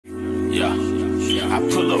Yeah, I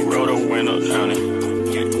pull up, roll the window down it.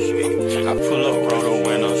 I pull up, roll the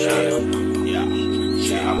window down it.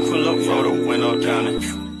 Yeah, I pull up, roll the window down it.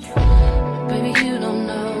 Baby, you don't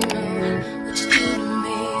know what you do to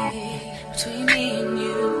me. Between me and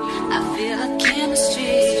you, I feel like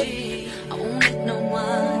chemistry. I won't let no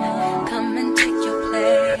one come and take your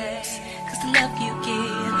place. Cause the love you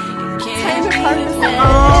give, you can't replace. It's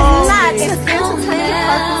not an entertainment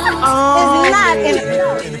purpose. It's not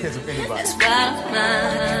in the case of anybody. That's bottom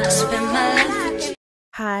line. I spend my life with you.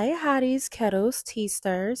 Hi, hotties, kettles, tea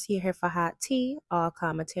stirs. You're here for hot tea. All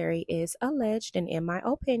commentary is alleged, and in my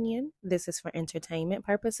opinion, this is for entertainment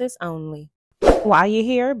purposes only. While you're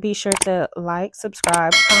here, be sure to like,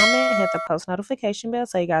 subscribe, comment, hit the post notification bell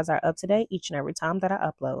so you guys are up to date each and every time that I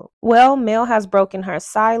upload. Well, Mel has broken her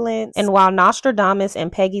silence, and while Nostradamus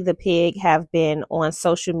and Peggy the Pig have been on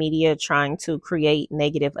social media trying to create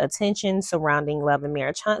negative attention surrounding Lamh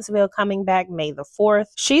Huntsville coming back May the 4th,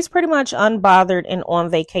 she's pretty much unbothered and on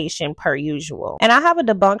vacation per usual. And I have a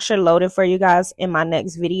debunker loaded for you guys in my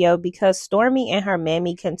next video because Stormy and her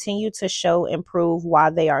mammy continue to show and prove why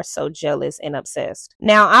they are so jealous and obsessed.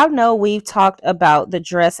 Now, I know we've talked about the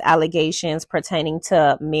dress allegations pertaining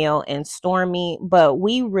to Mel and Stormy, but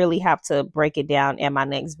we really have to break it down in my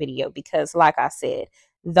next video because, like I said,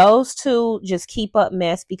 those two just keep up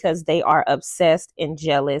mess because they are obsessed and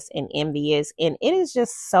jealous and envious, and it is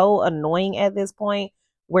just so annoying at this point.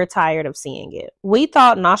 We're tired of seeing it. We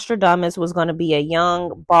thought Nostradamus was going to be a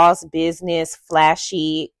young boss business,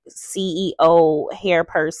 flashy CEO hair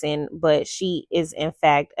person, but she is in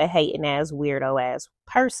fact a hating ass, weirdo ass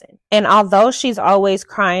person. And although she's always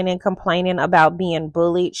crying and complaining about being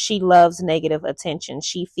bullied, she loves negative attention.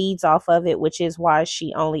 She feeds off of it, which is why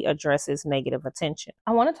she only addresses negative attention.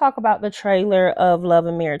 I want to talk about the trailer of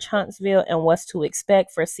Lamh Huntsville and what's to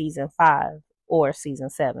expect for season 5 or season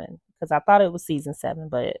 7. Because I thought it was season 7,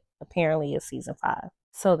 but apparently it's season 5.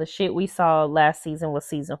 So the shit we saw last season was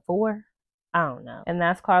season 4? I don't know. And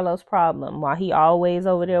that's Carlos' problem. While he always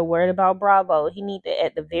over there worried about Bravo, he need to,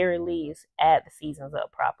 at the very least, add the seasons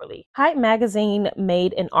up properly. Hype Magazine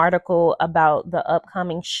made an article about the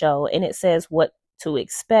upcoming show, and it says what to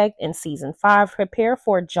expect in season 5. Prepare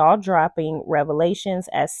for jaw-dropping revelations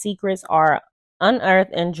as secrets are unearthed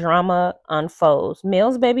and drama unfolds.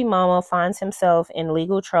 Mel's baby mama finds himself in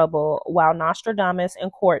legal trouble while Nostradamus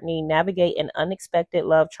and Courtney navigate an unexpected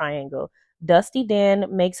love triangle. Dusty Dan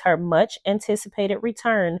makes her much anticipated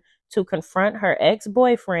return to confront her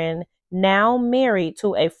ex-boyfriend, now married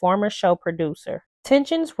to a former show producer.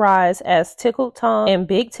 Tensions rise as Tickled Tongue and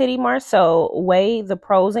Big Titty Marceau weigh the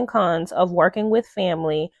pros and cons of working with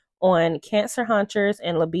family on Cancer Hunters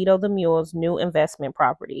and Libido the Mule's new investment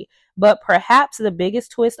property. But perhaps the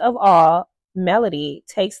biggest twist of all, Melody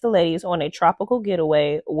takes the ladies on a tropical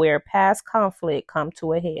getaway where past conflict come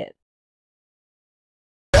to a head.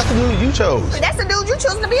 That's the dude you chose. That's the dude you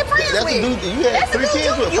chose to be a friend That's with. the dude you had 3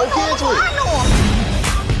 kids with, 4 kids with. I know him.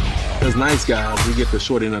 As nice guys, we get the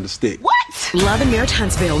short end of the stick. What? Lamh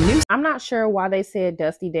Huntsville news. I'm not sure why they said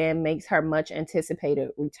Dusty Dan makes her much anticipated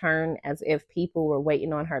return, as if people were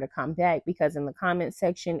waiting on her to come back, because in the comment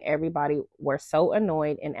section, everybody were so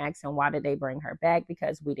annoyed and asking why did they bring her back,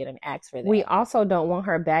 because we didn't ask for that. We also don't want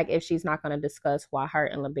her back if she's not going to discuss why her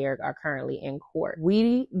and LeBerg are currently in court.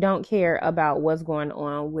 We don't care about what's going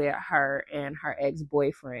on with her and her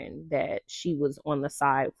ex-boyfriend that she was on the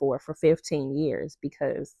side for 15 years,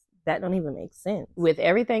 because that don't even make sense. With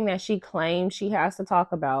everything that she claims she has to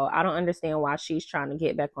talk about, I don't understand why she's trying to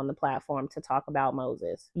get back on the platform to talk about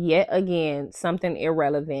Moses. Yet again, something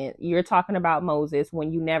irrelevant. You're talking about Moses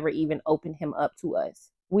when you never even opened him up to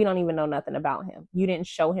us. We don't even know nothing about him. You didn't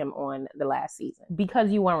show him on the last season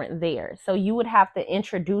because you weren't there. So you would have to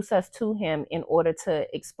introduce us to him in order to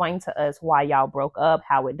explain to us why y'all broke up,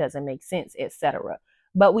 how it doesn't make sense, etc.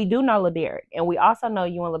 But we do know LeBerg, and we also know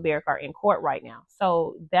you and LeBerg are in court right now.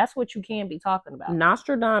 So that's what you can be talking about.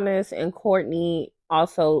 Nostradamus and Courtney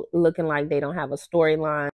also looking like they don't have a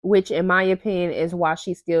storyline, which in my opinion is why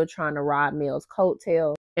she's still trying to ride Mel's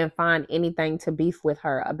coattail and find anything to beef with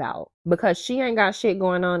her about. Because she ain't got shit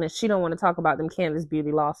going on and she don't want to talk about them Candace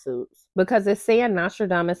Beauty lawsuits. Because it's saying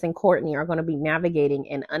Nostradamus and Courtney are going to be navigating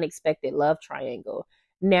an unexpected love triangle.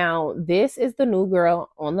 Now, this is the new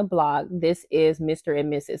girl on the block. This is Mr.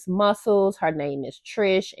 and Mrs. Muscles. Her name is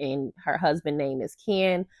Trish and her husband name is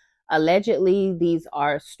Ken. Allegedly, these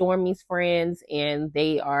are Stormy's friends and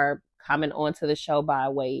they are coming onto the show by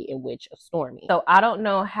way in which of Stormy. So I don't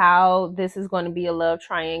know how this is going to be a love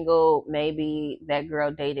triangle. Maybe that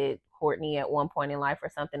girl dated Courtney at one point in life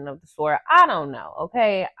or something of the sort. I don't know,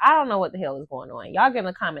 okay? I don't know what the hell is going on. Y'all get in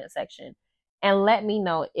the comment section and let me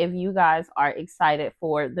know if you guys are excited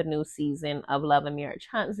for the new season of Love and Marriage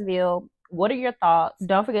Huntsville. What are your thoughts?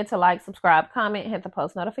 Don't forget to like, subscribe, comment, hit the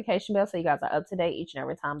post notification bell so you guys are up to date each and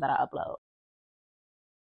every time that I upload.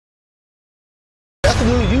 That's the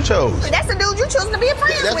dude you chose. That's the dude you chose to be a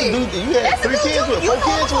friend That's with. the dude you had 3 kids with, 4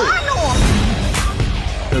 kids with. I know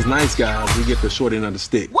him. As nice guys, we get the short end of the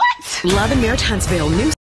stick. What? Love and Marriage Huntsville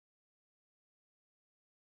new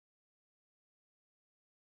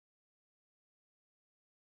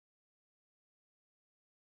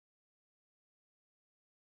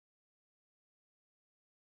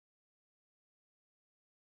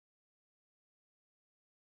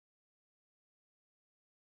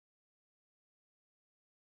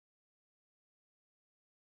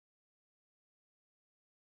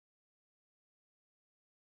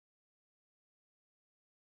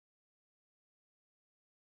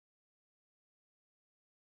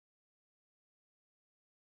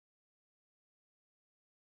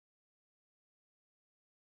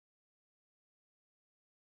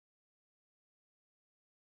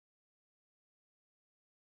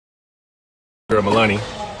Girl Milani,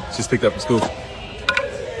 she's picked up from school.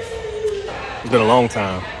 It's been a long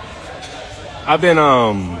time. I've been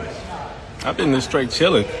just straight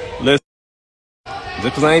chilling. Listen, just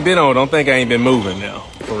because I ain't been on, don't think I ain't been moving now.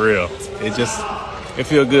 For real. It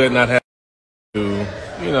feel good not having to,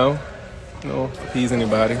 you know, appease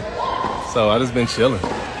anybody. So I just been chilling.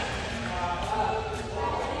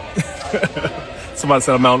 Somebody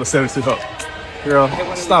said I'm out on the 72 hook. Girl,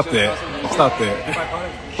 stop that. Stop that.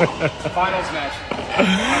 Finals match.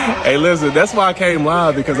 Hey, listen, that's why I came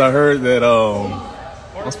live, because I heard that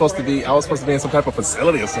I was supposed to be in some type of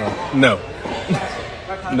facility or something. No.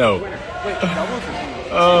 No.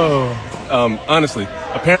 Oh. Honestly,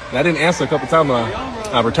 apparently I didn't answer a couple times.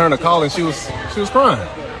 I returned a call and she was crying.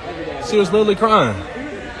 She was literally crying.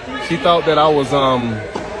 She thought that I was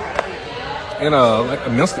in a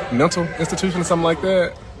mental institution or something like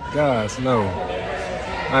that. Guys, no.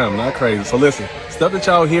 I am not crazy. So listen, stuff that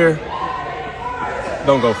y'all hear,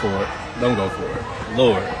 don't go for it. Don't go for it.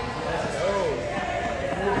 Lord.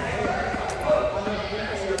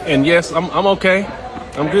 And yes, I'm okay.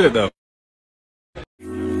 I'm good though.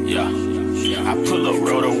 Yeah, I pull up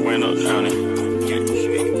roto window down it.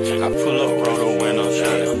 I pull up roto window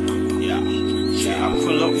down it. Yeah, I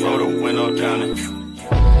pull up roto window down it.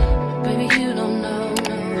 Baby, you don't know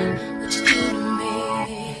what you do to me.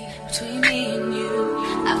 Between me and you,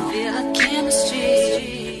 I feel like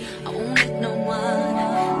chemistry. I won't let no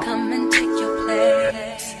one come and take your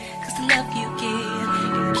place. 'Cause the love you give,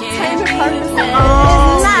 you can't be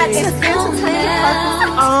It's not in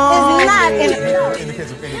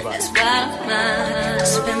That's why I'm